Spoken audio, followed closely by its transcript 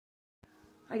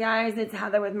Hi guys, it's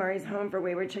Heather with Murray's Home for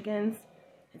Wayward Chickens.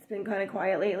 It's been kind of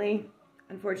quiet lately.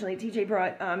 Unfortunately, TJ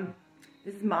brought,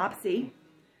 this is Mopsy,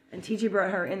 and TJ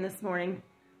brought her in this morning,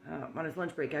 on his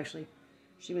lunch break actually.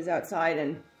 She was outside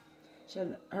and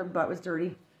her butt was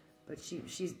dirty, but she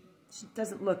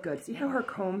doesn't look good. See how her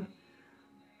comb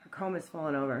is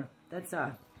falling over? That's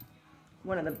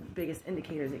one of the biggest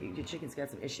indicators that your chicken's got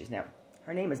some issues. Now,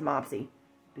 her name is Mopsy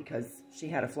because she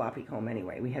had a floppy comb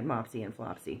anyway. We had Mopsy and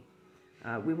Flopsy.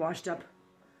 We washed up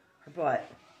her butt,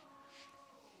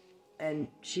 and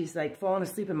she's like falling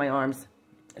asleep in my arms.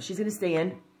 She's going to stay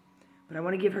in, but I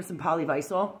want to give her some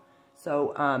Polyvisol.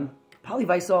 So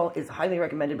Polyvisol is highly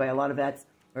recommended by a lot of vets,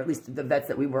 or at least the vets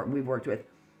that we've worked with.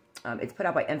 It's put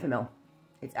out by Enfamil.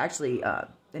 It's actually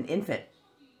an infant,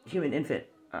 human infant,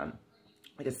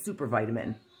 like a super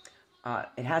vitamin.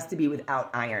 It has to be without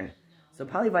iron. So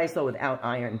Polyvisol without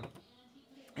iron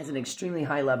has an extremely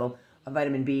high level of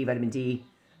vitamin B, vitamin D,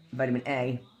 vitamin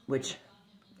A, which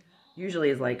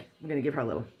usually is like, I'm going to give her a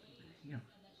little,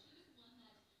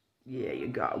 yeah, you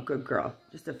go, good girl.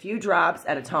 Just a few drops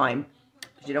at a time,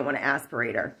 because you don't want to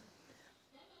aspirate her.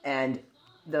 And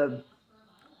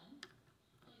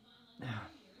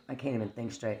I can't even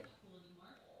think straight.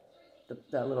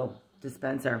 The little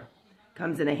dispenser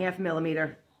comes in a half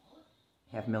milliliter,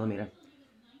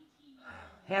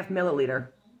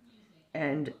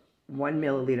 and 1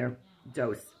 milliliter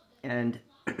dose. And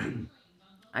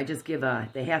I just give the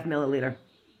half milliliter,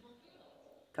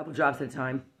 a couple drops at a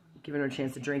time, giving her a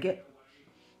chance to drink it.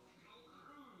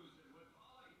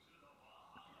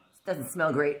 It doesn't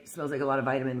smell great. It smells like a lot of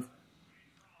vitamins.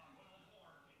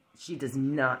 She does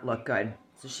not look good.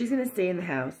 So she's going to stay in the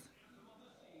house.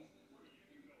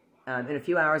 In a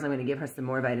few hours, I'm going to give her some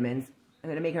more vitamins. I'm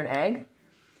going to make her an egg,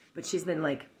 but she's been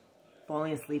like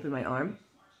falling asleep in my arm.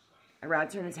 I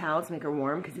wrapped her in a towel to make her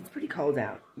warm because it's pretty cold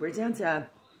out. We're down to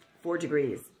 4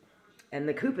 degrees, and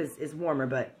the coop is warmer,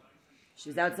 but she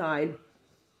was outside,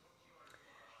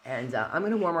 and I'm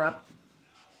going to warm her up.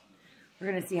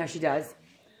 We're going to see how she does.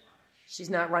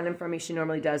 She's not running from me. She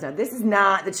normally does. Now, this is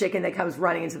not the chicken that comes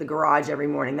running into the garage every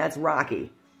morning. That's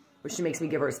Rocky, which she makes me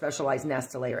give her a specialized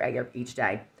nest to lay her egg each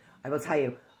day. I will tell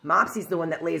you, Mopsy's the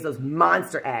one that lays those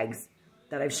monster eggs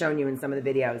that I've shown you in some of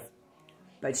the videos,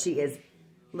 but she is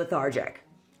lethargic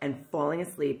and falling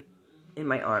asleep in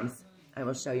my arms. I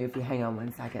will show you if you hang on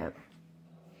 1 second.